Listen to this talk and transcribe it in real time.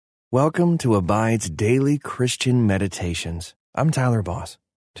Welcome to Abide's Daily Christian Meditations. I'm Tyler Boss.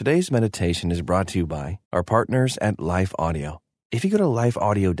 Today's meditation is brought to you by our partners at Life Audio. If you go to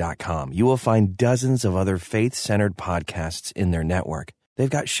lifeaudio.com, you will find dozens of other faith-centered podcasts in their network. They've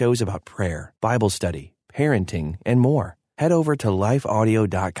got shows about prayer, Bible study, parenting, and more. Head over to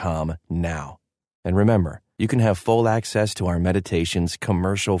lifeaudio.com now. And remember, you can have full access to our meditations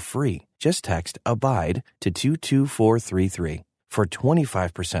commercial-free. Just text ABIDE to 22433 for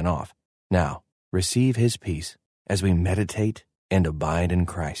 25% off. Now, receive His peace as we meditate and abide in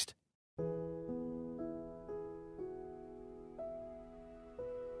Christ.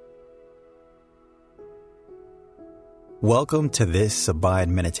 Welcome to this Abide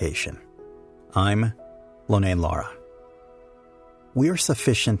Meditation. I'm Lone Lara. We are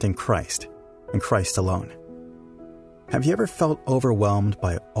sufficient in Christ alone. Have you ever felt overwhelmed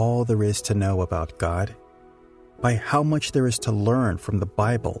by all there is to know about God? By how much there is to learn from the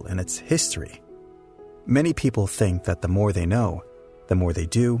Bible and its history? Many people think that the more they know, the more they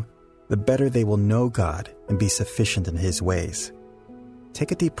do, the better they will know God and be sufficient in His ways.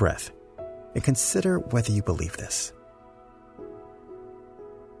 Take a deep breath and consider whether you believe this.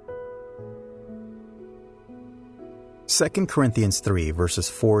 Second Corinthians 3 verses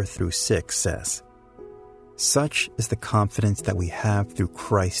 4 through 6 says, "Such is the confidence that we have through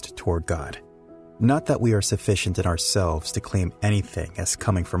Christ toward God. Not that we are sufficient in ourselves to claim anything as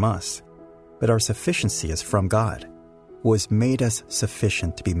coming from us, but our sufficiency is from God, who has made us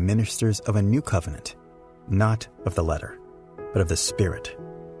sufficient to be ministers of a new covenant, not of the letter, but of the Spirit.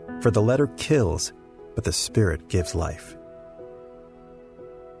 For the letter kills, but the Spirit gives life."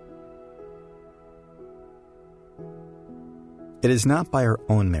 It is not by our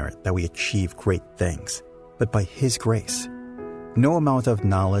own merit that we achieve great things, but by His grace. No amount of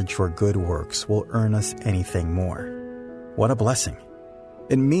knowledge or good works will earn us anything more. What a blessing!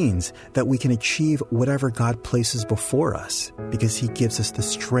 It means that we can achieve whatever God places before us because He gives us the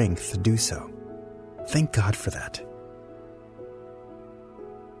strength to do so. Thank God for that.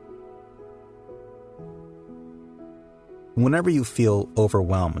 Whenever you feel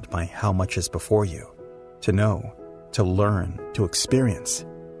overwhelmed by how much is before you, to know, to learn, to experience,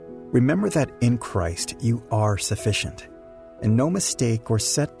 remember that in Christ you are sufficient. And no mistake or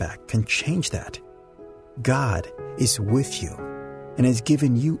setback can change that. God is with you and has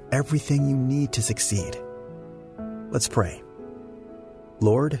given you everything you need to succeed. Let's pray.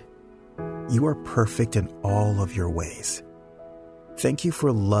 Lord, you are perfect in all of your ways. Thank you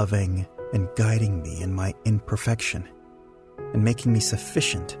for loving and guiding me in my imperfection and making me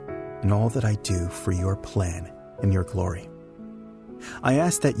sufficient in all that I do for your plan and your glory. I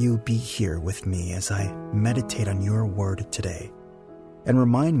ask that you be here with me as I meditate on your word today, and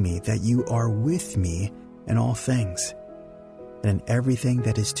remind me that you are with me in all things, and in everything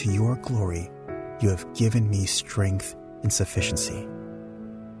that is to your glory, you have given me strength and sufficiency.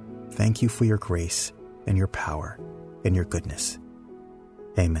 Thank you for your grace and your power and your goodness.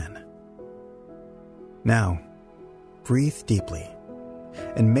 Amen. Now, breathe deeply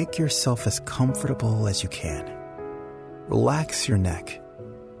and make yourself as comfortable as you can. Relax your neck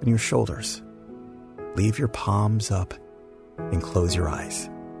and your shoulders. Leave your palms up and close your eyes.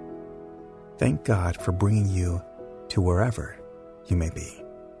 Thank God for bringing you to wherever you may be.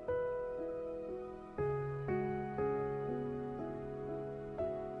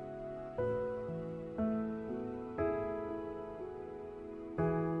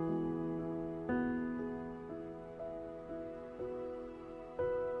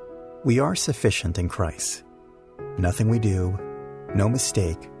 We are sufficient in Christ. Nothing we do, no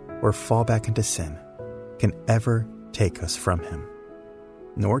mistake, or fall back into sin can ever take us from Him,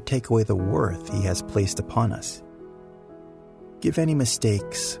 nor take away the worth He has placed upon us. Give any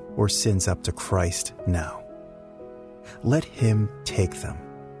mistakes or sins up to Christ now. Let Him take them.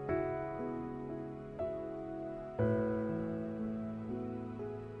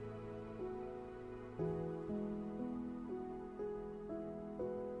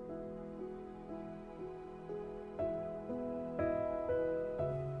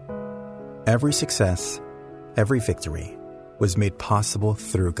 Every success, every victory was made possible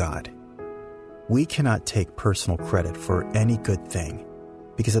through God. We cannot take personal credit for any good thing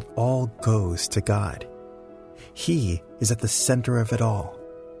because it all goes to God. He is at the center of it all,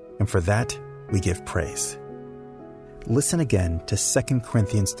 and for that we give praise. Listen again to 2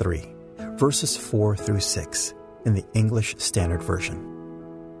 Corinthians 3, verses 4 through 6 in the English Standard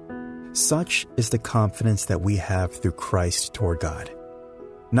Version. Such is the confidence that we have through Christ toward God.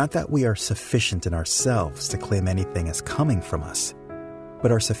 Not that we are sufficient in ourselves to claim anything as coming from us,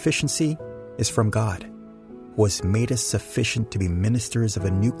 but our sufficiency is from God, who has made us sufficient to be ministers of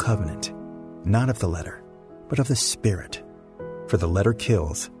a new covenant, not of the letter, but of the Spirit. For the letter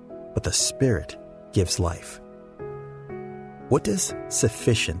kills, but the Spirit gives life. What does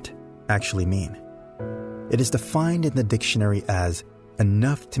sufficient actually mean? It is defined in the dictionary as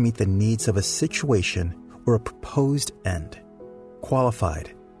enough to meet the needs of a situation or a proposed end,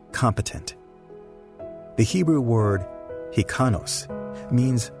 qualified, competent. The Hebrew word hikanos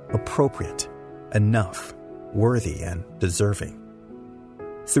means appropriate, enough, worthy, and deserving.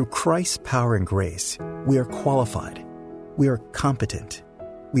 Through Christ's power and grace, we are qualified, we are competent,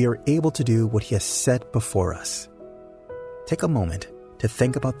 we are able to do what He has set before us. Take a moment to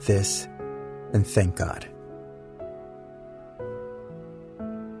think about this and thank God.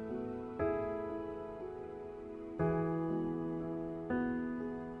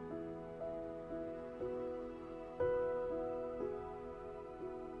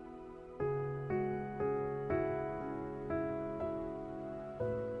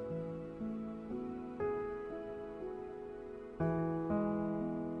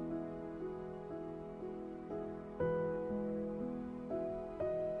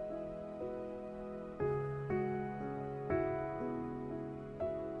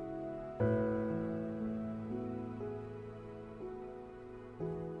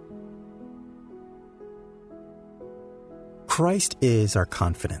 Christ is our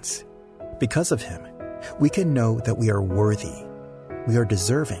confidence. Because of Him, we can know that we are worthy, we are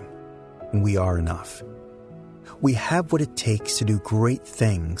deserving, and we are enough. We have what it takes to do great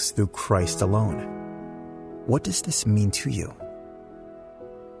things through Christ alone. What does this mean to you?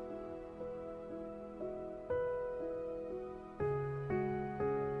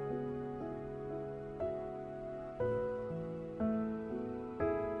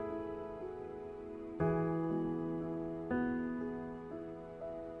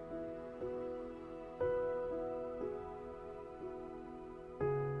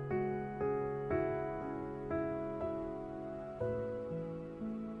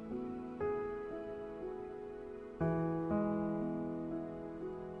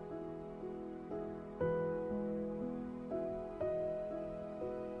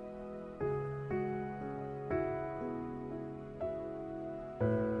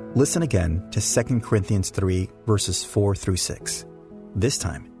 Listen again to 2 Corinthians 3, verses 4 through 6, this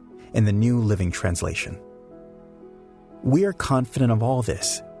time in the New Living Translation. We are confident of all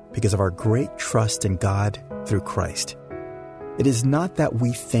this because of our great trust in God through Christ. It is not that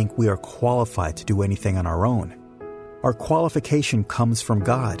we think we are qualified to do anything on our own. Our qualification comes from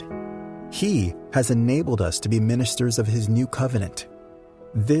God. He has enabled us to be ministers of His new covenant.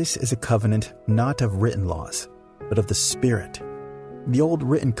 This is a covenant not of written laws, but of the Spirit. The old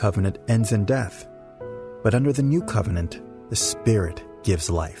written covenant ends in death, but under the new covenant, the Spirit gives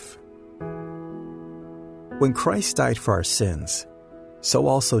life. When Christ died for our sins, so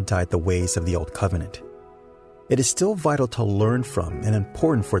also died the ways of the old covenant. It is still vital to learn from and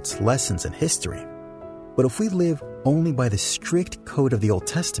important for its lessons and history. But if we live only by the strict code of the Old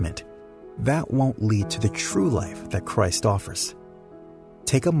Testament, that won't lead to the true life that Christ offers.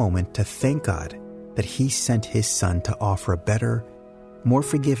 Take a moment to thank God that He sent His Son to offer a better, more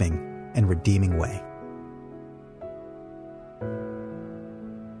forgiving and redeeming way.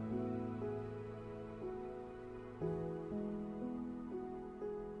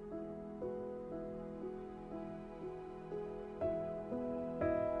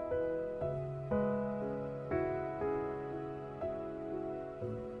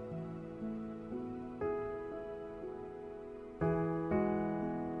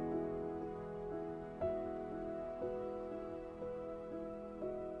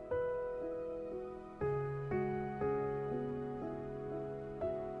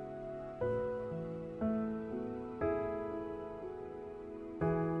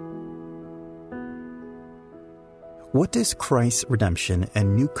 What does Christ's redemption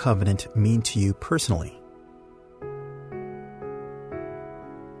and new covenant mean to you personally?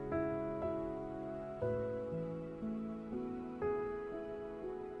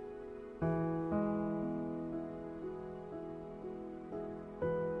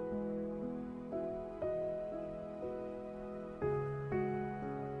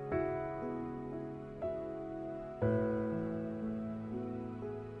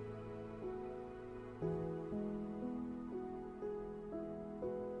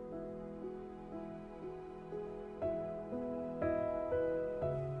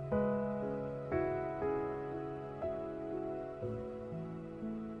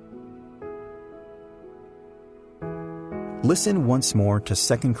 Listen once more to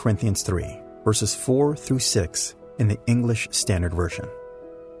 2 Corinthians 3, verses 4 through 6 in the English Standard Version.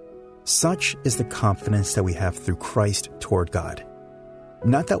 Such is the confidence that we have through Christ toward God.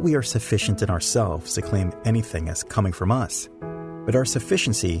 Not that we are sufficient in ourselves to claim anything as coming from us, but our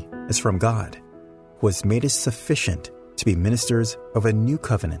sufficiency is from God, who has made us sufficient to be ministers of a new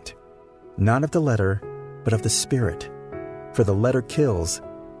covenant, not of the letter, but of the Spirit. For the letter kills,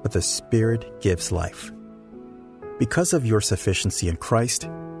 but the Spirit gives life. Because of your sufficiency in Christ,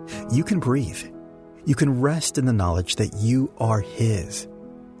 you can breathe. You can rest in the knowledge that you are His,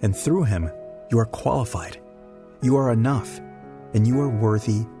 and through Him, you are qualified. You are enough, and you are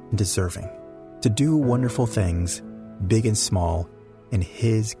worthy and deserving to do wonderful things, big and small, in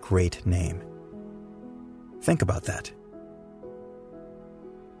His great name. Think about that.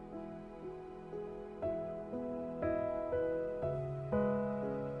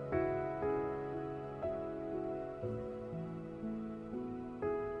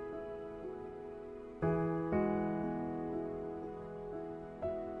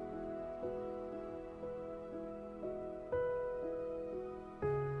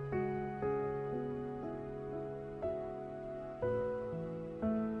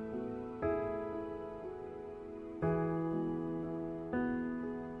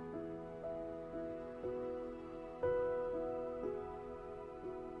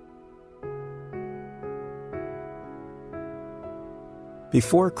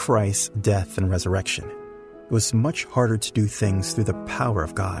 Before Christ's death and resurrection, it was much harder to do things through the power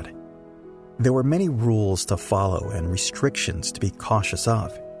of God. There were many rules to follow and restrictions to be cautious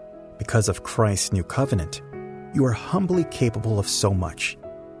of. Because of Christ's new covenant, you are humbly capable of so much,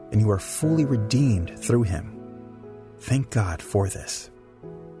 and you are fully redeemed through Him. Thank God for this.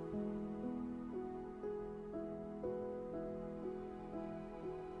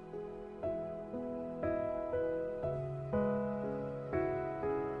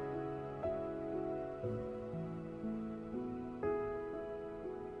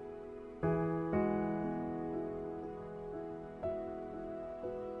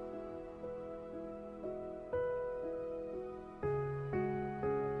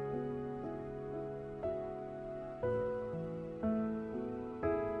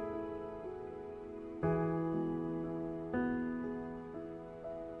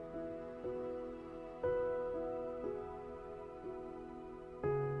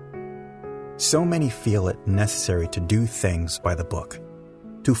 So many feel it necessary to do things by the book,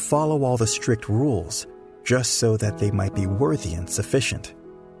 to follow all the strict rules, just so that they might be worthy and sufficient.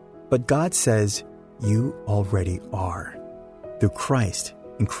 But God says, you already are, through Christ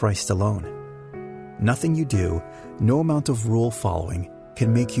and Christ alone. Nothing you do, no amount of rule following,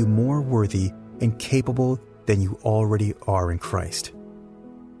 can make you more worthy and capable than you already are in Christ.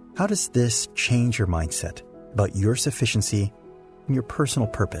 How does this change your mindset about your sufficiency and your personal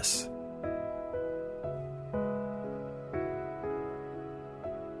purpose?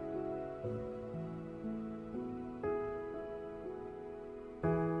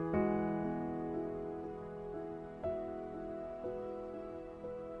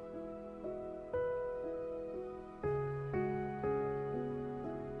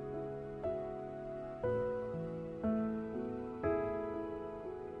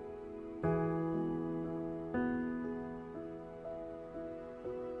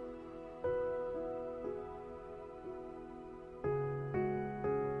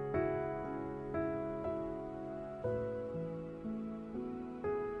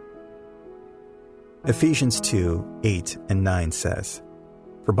 Ephesians 2:8-9 says,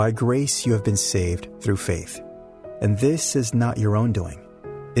 "For by grace you have been saved through faith, and this is not your own doing.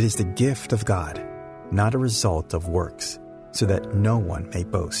 It is the gift of God, not a result of works, so that no one may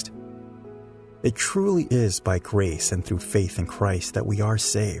boast." It truly is by grace and through faith in Christ that we are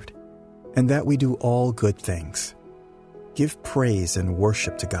saved, and that we do all good things. Give praise and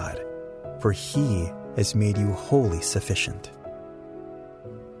worship to God, for He has made you wholly sufficient.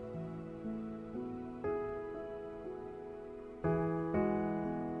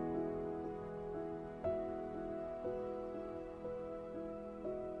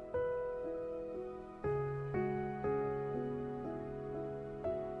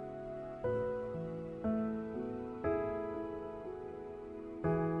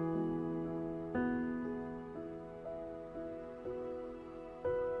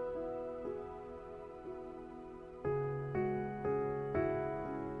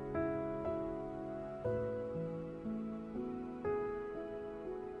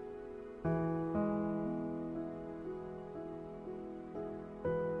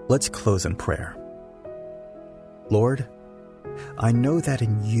 Let's close in prayer. Lord, I know that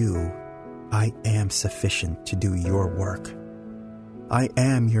in you I am sufficient to do your work. I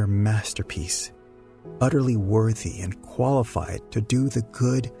am your masterpiece, utterly worthy and qualified to do the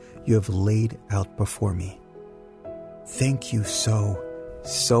good you have laid out before me. Thank you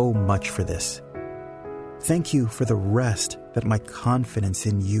so much for this. Thank you for the rest that my confidence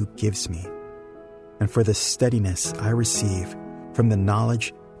in you gives me, and for the steadiness I receive from the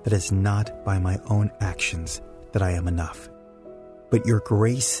knowledge that it's not by my own actions that I am enough, but your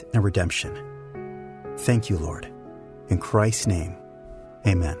grace and redemption. Thank you, Lord. In Christ's name,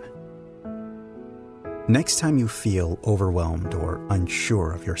 amen. Next time you feel overwhelmed or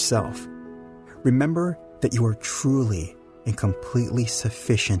unsure of yourself, remember that you are truly and completely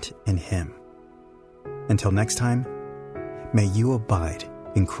sufficient in Him. Until next time, may you abide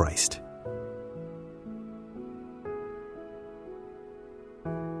in Christ.